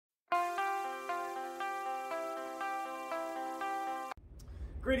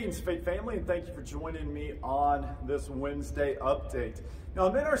Greetings, Faith family, and thank you for joining me on this Wednesday update. Now,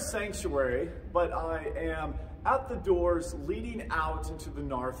 I'm in our sanctuary, but I am at the doors leading out into the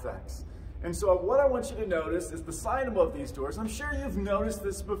narthex. And so what I want you to notice is the sign above these doors. I'm sure you've noticed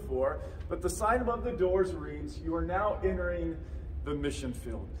this before, but the sign above the doors reads, "You are now entering the mission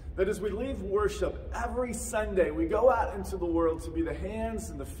field." That as we leave worship every Sunday, we go out into the world to be the hands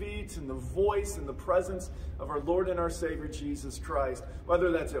and the feet and the voice and the presence of our Lord and our Savior, Jesus Christ,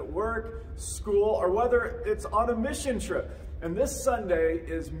 whether that's at work, school, or whether it's on a mission trip. And this Sunday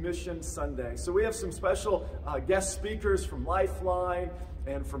is Mission Sunday. So we have some special guest speakers from Lifeline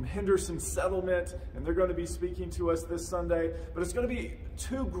and from Henderson Settlement, and they're going to be speaking to us this Sunday. But it's going to be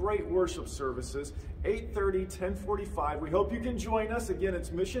two great worship services, 8:30, 10:45. We hope you can join us. Again,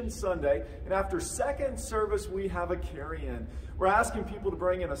 it's Mission Sunday, and after second service, we have a carry-in. We're asking people to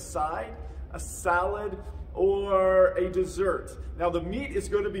bring in a side, a salad, or a dessert. Now, the meat is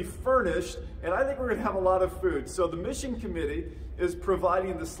going to be furnished, and I think we're going to have a lot of food. So the mission committee is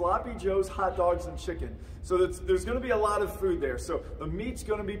providing the Sloppy Joe's hot dogs and chicken. So there's going to be a lot of food there. So the meat's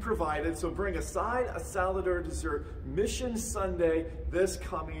going to be provided. So bring a side, a salad, or a dessert. Mission Sunday this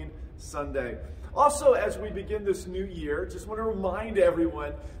coming Sunday. Also, as we begin this new year, just want to remind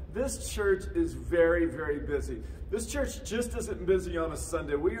everyone, this church is very, very busy. This church just isn't busy on a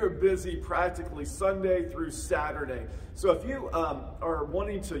Sunday. We are busy practically Sunday through Saturday. So if you are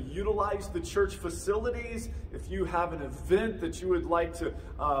wanting to utilize the church facilities, if you have an event that you would like to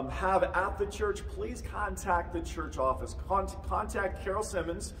have at the church, please contact the church office. Contact Carol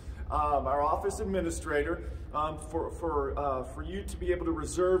Simmons, our office administrator, for you to be able to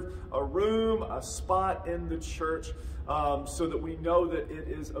reserve a room, a spot in the church, so that we know that it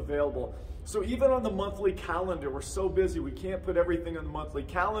is available. So even on the monthly calendar, we're so busy, we can't put everything on the monthly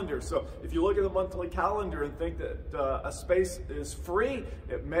calendar. So if you look at the monthly calendar and think that a space is free,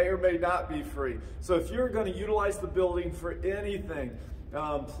 it may or may not be free. So if you're going to utilize the building for anything,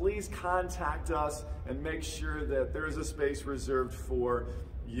 please contact us and make sure that there is a space reserved for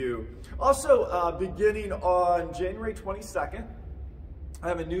you. Also, beginning on January 22nd, I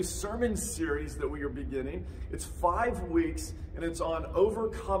have a new sermon series that we are beginning. It's 5 weeks, and it's on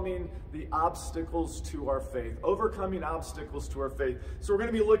overcoming the obstacles to our faith. Overcoming obstacles to our faith. So we're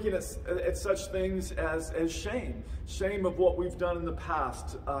going to be looking at such things as shame. Shame of what we've done in the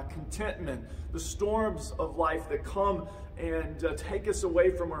past. Contentment. The storms of life that come and take us away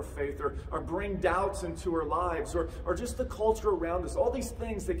from our faith, or bring doubts into our lives, or just the culture around us. All these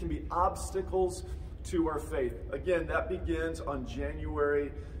things that can be obstacles to our faith. Again, that begins on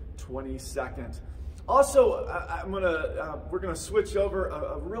January 22nd. Also, we're gonna switch over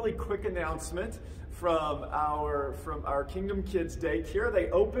a really quick announcement from our Kingdom Kids Daycare.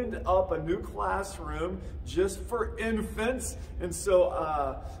 They opened up a new classroom just for infants, and so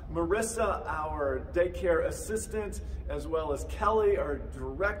Marissa, our daycare assistant, as well as Kelly, our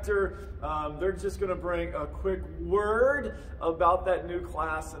director, they're just going to bring a quick word about that new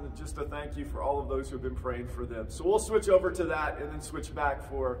class, and just a thank you for all of those who have been praying for them. So we'll switch over to that and then switch back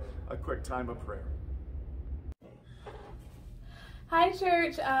for a quick time of prayer. Hi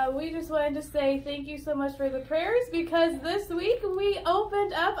church, we just wanted to say thank you so much for the prayers, because this week we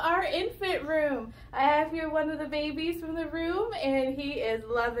opened up our infant room. I have here one of the babies from the room, and he is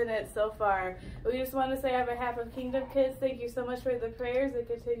loving it so far. We just want to say on behalf of Kingdom Kids, thank you so much for the prayers and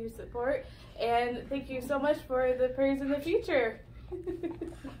continued support, and thank you so much for the prayers in the future.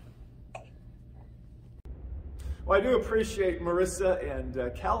 Well, I do appreciate Marissa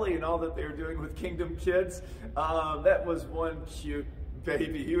and Kelly and all that they're doing with Kingdom Kids. That was one cute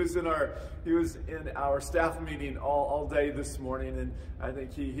baby. He was in our staff meeting all day this morning, and I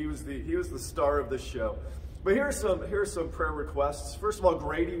think he was the star of the show. But here are some prayer requests. First of all,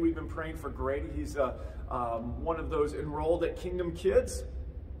 Grady, we've been praying for Grady. He's one of those enrolled at Kingdom Kids,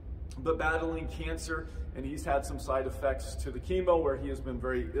 but battling cancer, and he's had some side effects to the chemo where he has been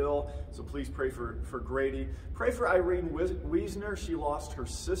very ill. So please pray for Grady. Pray for Irene Wiesner. She lost her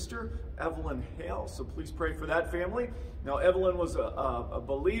sister, Evelyn Hale. So please pray for that family. Now, Evelyn was a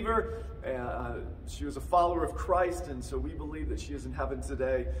believer. She was a follower of Christ, and so we believe that she is in heaven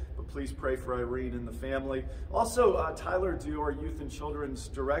today. But please pray for Irene and the family. Also, Tyler Dew, our Youth and Children's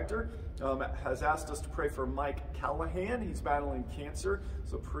Director, has asked us to pray for Mike Callahan. He's battling cancer,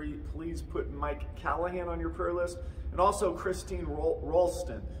 so please put Mike Callahan on your prayer list. And also Christine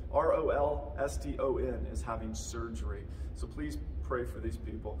Rolston, R-O-L-S-T-O-N, is having surgery. So please pray for these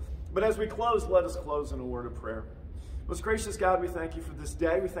people. But as we close, let us close in a word of prayer. Most gracious God, we thank you for this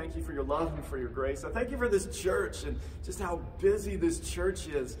day. We thank you for your love and for your grace. I thank you for this church and just how busy this church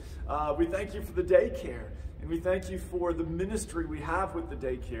is. We thank you for the daycare, and we thank you for the ministry we have with the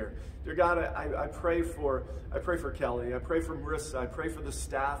daycare. Dear God, I pray for Kelly. I pray for Marissa. I pray for the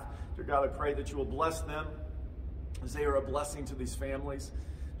staff. Dear God, I pray that you will bless them as they are a blessing to these families.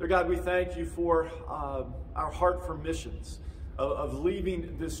 Dear God, we thank you for our heart for missions, of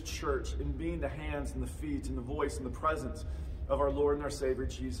leaving this church and being the hands and the feet and the voice and the presence of our Lord and our Savior,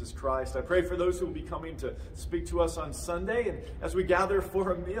 Jesus Christ. I pray for those who will be coming to speak to us on Sunday. And as we gather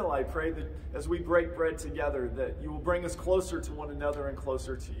for a meal, I pray that as we break bread together, that you will bring us closer to one another and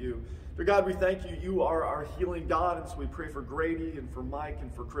closer to you. Dear God, we thank you. You are our healing God. And so we pray for Grady and for Mike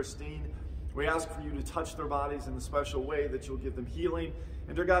and for Christine. We ask for you to touch their bodies in a special way, that you'll give them healing.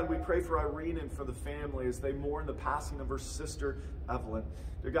 And dear God, we pray for Irene and for the family as they mourn the passing of her sister, Evelyn.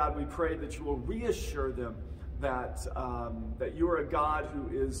 Dear God, we pray that you will reassure them that you are a God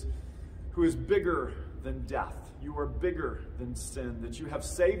who is bigger than death. You are bigger than sin, that you have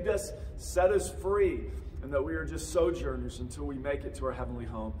saved us, set us free, and that we are just sojourners until we make it to our heavenly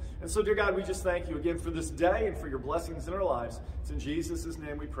home. And so, dear God, we just thank you again for this day and for your blessings in our lives. It's in Jesus'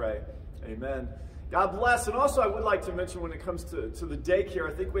 name we pray. Amen. God bless. And also I would like to mention, when it comes to the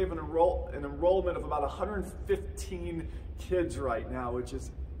daycare, I think we have an enrollment of about 115 kids right now, which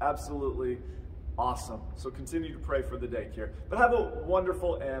is absolutely awesome. So continue to pray for the daycare. But have a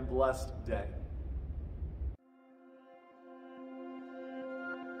wonderful and blessed day.